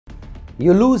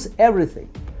You lose everything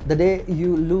the day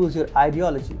you lose your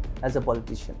ideology as a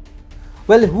politician.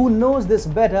 Well, who knows this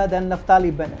better than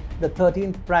Naftali Bennett, the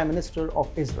 13th Prime Minister of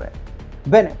Israel?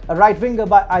 Bennett, a right-winger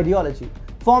by ideology,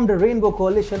 formed a rainbow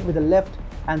coalition with the left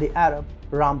and the Arab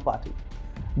Ram Party.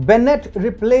 Bennett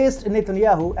replaced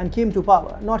Netanyahu and came to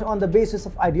power not on the basis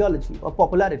of ideology or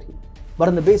popularity, but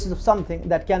on the basis of something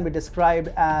that can be described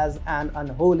as an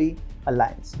unholy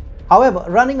alliance. However,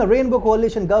 running a rainbow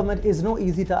coalition government is no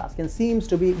easy task and seems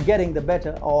to be getting the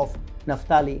better of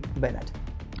Naftali Bennett.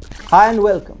 Hi and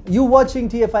welcome. You're watching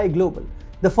TFI Global,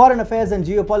 the foreign affairs and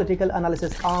geopolitical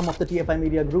analysis arm of the TFI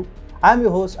Media Group. I'm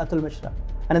your host Atul Mishra,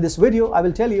 and in this video I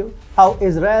will tell you how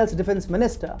Israel's defense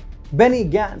minister Benny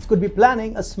Gantz could be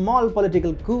planning a small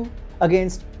political coup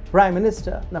against Prime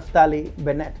Minister Naftali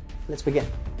Bennett. Let's begin.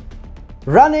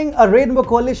 Running a rainbow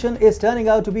coalition is turning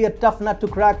out to be a tough nut to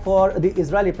crack for the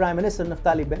Israeli Prime Minister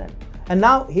Naftali Bennett. And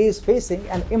now he is facing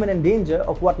an imminent danger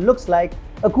of what looks like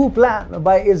a coup plan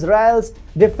by Israel's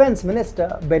defense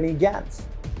minister Benny Gantz.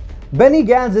 Benny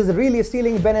Gantz is really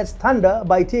stealing Bennett's thunder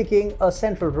by taking a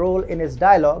central role in his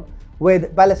dialogue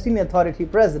with Palestinian Authority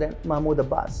President Mahmoud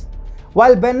Abbas.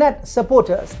 While Bennett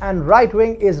supporters and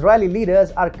right-wing Israeli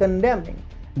leaders are condemning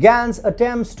Gantz's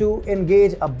attempts to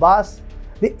engage Abbas,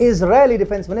 the Israeli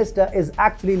defense minister is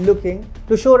actually looking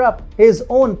to shore up his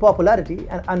own popularity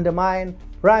and undermine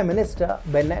Prime Minister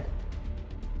Bennett.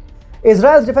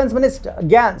 Israel's defense minister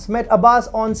Gantz met Abbas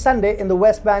on Sunday in the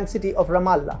West Bank city of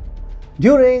Ramallah.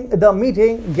 During the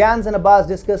meeting, Gantz and Abbas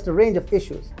discussed a range of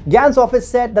issues. Gantz's office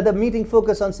said that the meeting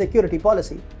focused on security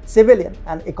policy, civilian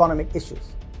and economic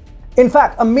issues. In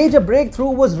fact, a major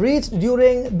breakthrough was reached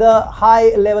during the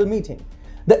high-level meeting.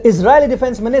 The Israeli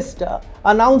defense minister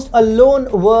announced a loan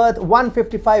worth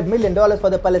 $155 million for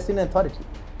the Palestinian Authority.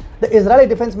 The Israeli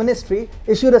Defense Ministry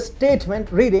issued a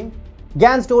statement reading,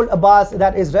 Gantz told Abbas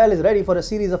that Israel is ready for a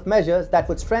series of measures that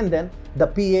would strengthen the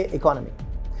PA economy.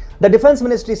 The Defense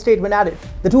Ministry statement added,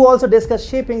 the two also discussed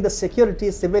shaping the security,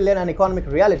 civilian and economic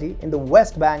reality in the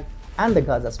West Bank and the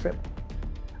Gaza Strip.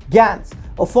 Gantz,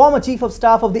 a former chief of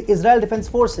staff of the Israel Defense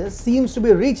Forces, seems to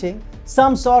be reaching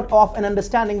some sort of an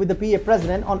understanding with the PA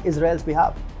president on Israel's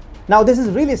behalf. Now, this is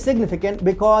really significant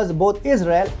because both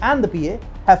Israel and the PA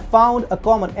have found a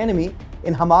common enemy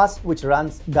in Hamas, which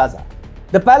runs Gaza.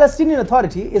 The Palestinian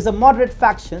Authority is a moderate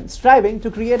faction striving to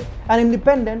create an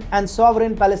independent and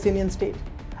sovereign Palestinian state.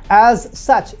 As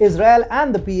such, Israel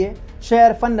and the PA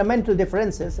share fundamental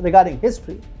differences regarding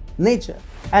history, nature,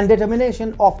 and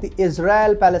determination of the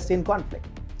Israel-Palestine conflict.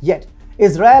 Yet,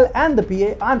 Israel and the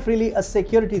PA aren't really a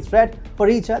security threat for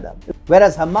each other,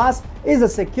 whereas Hamas is a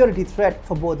security threat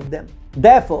for both of them.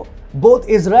 Therefore, both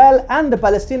Israel and the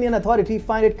Palestinian Authority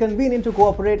find it convenient to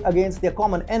cooperate against their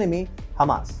common enemy,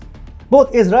 Hamas.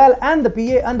 Both Israel and the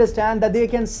PA understand that they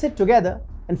can sit together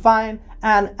and find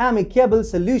an amicable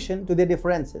solution to their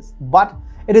differences. But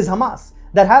it is Hamas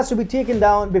that has to be taken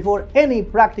down before any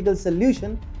practical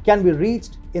solution can be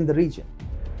reached in the region.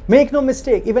 Make no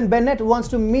mistake, even Bennett wants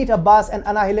to meet Abbas and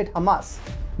annihilate Hamas.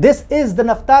 This is the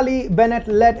Naftali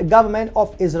Bennett-led government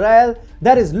of Israel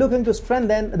that is looking to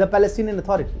strengthen the Palestinian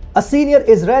Authority. A senior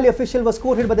Israeli official was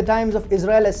quoted by the Times of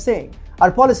Israel as saying,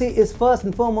 our policy is first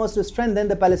and foremost to strengthen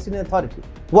the Palestinian Authority.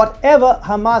 Whatever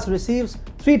Hamas receives,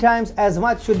 3 times as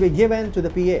much should be given to the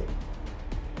PA.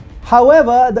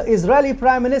 However, the Israeli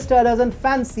Prime Minister doesn't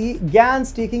fancy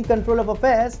Gantz taking control of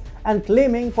affairs and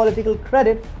claiming political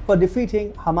credit for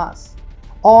defeating Hamas.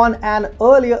 On an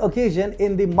earlier occasion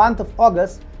in the month of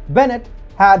August, Bennett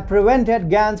had prevented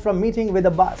Gantz from meeting with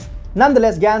Abbas.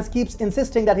 Nonetheless, Gantz keeps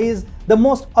insisting that he is the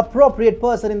most appropriate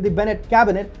person in the Bennett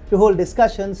cabinet to hold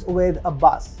discussions with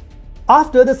Abbas.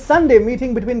 After the Sunday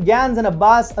meeting between Gantz and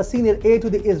Abbas, a senior aide to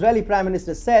the Israeli Prime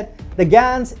Minister said that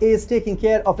Gantz is taking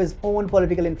care of his own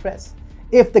political interests.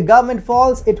 If the government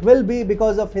falls, it will be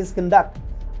because of his conduct.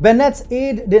 Bennett's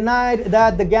aide denied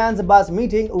that the Gantz-Abbas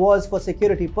meeting was for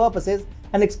security purposes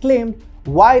and exclaimed,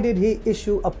 why did he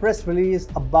issue a press release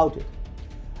about it?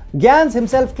 Gantz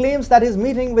himself claims that his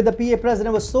meeting with the PA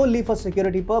president was solely for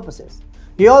security purposes.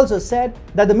 He also said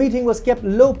that the meeting was kept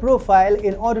low profile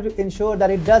in order to ensure that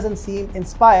it doesn't seem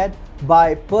inspired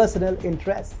by personal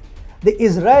interests. The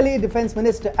Israeli defense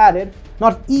minister added,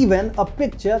 not even a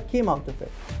picture came out of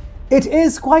it. It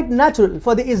is quite natural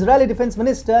for the Israeli defense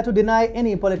minister to deny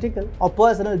any political or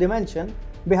personal dimension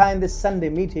behind this Sunday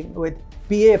meeting with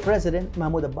PA President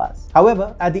Mahmoud Abbas.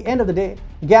 However, at the end of the day,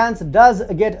 Gantz does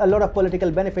get a lot of political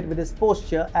benefit with his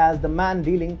posture as the man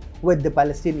dealing with the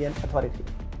Palestinian Authority.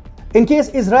 In case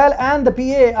Israel and the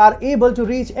PA are able to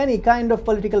reach any kind of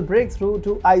political breakthrough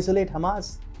to isolate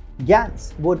Hamas,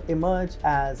 Gantz would emerge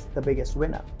as the biggest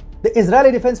winner. The Israeli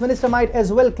defense minister might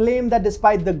as well claim that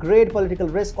despite the great political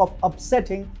risk of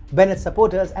upsetting Bennett's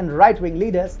supporters and right-wing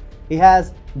leaders, he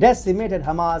has decimated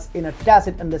Hamas in a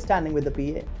tacit understanding with the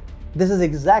PA. This is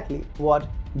exactly what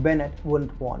Bennett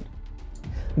wouldn't want.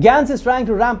 Gantz is trying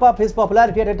to ramp up his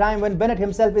popularity at a time when Bennett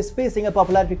himself is facing a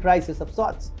popularity crisis of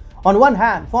sorts. On one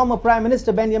hand, former Prime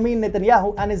Minister Benjamin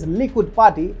Netanyahu and his Likud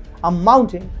party are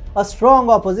mounting a strong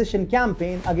opposition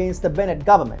campaign against the Bennett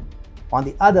government. On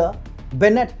the other,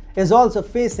 Bennett is also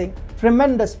facing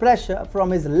tremendous pressure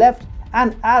from his left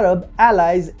and Arab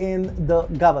allies in the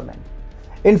government.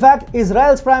 In fact,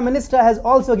 Israel's Prime Minister has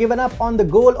also given up on the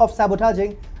goal of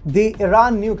sabotaging the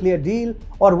Iran nuclear deal,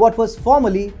 or what was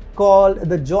formerly called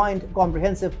the Joint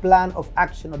Comprehensive Plan of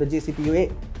Action, or the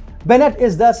JCPOA. Bennett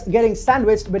is thus getting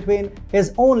sandwiched between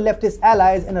his own leftist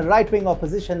allies and a right-wing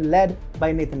opposition led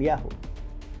by Netanyahu.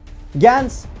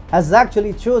 Gantz has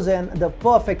actually chosen the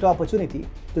perfect opportunity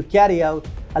to carry out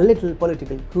a little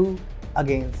political coup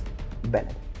against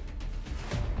Bennett.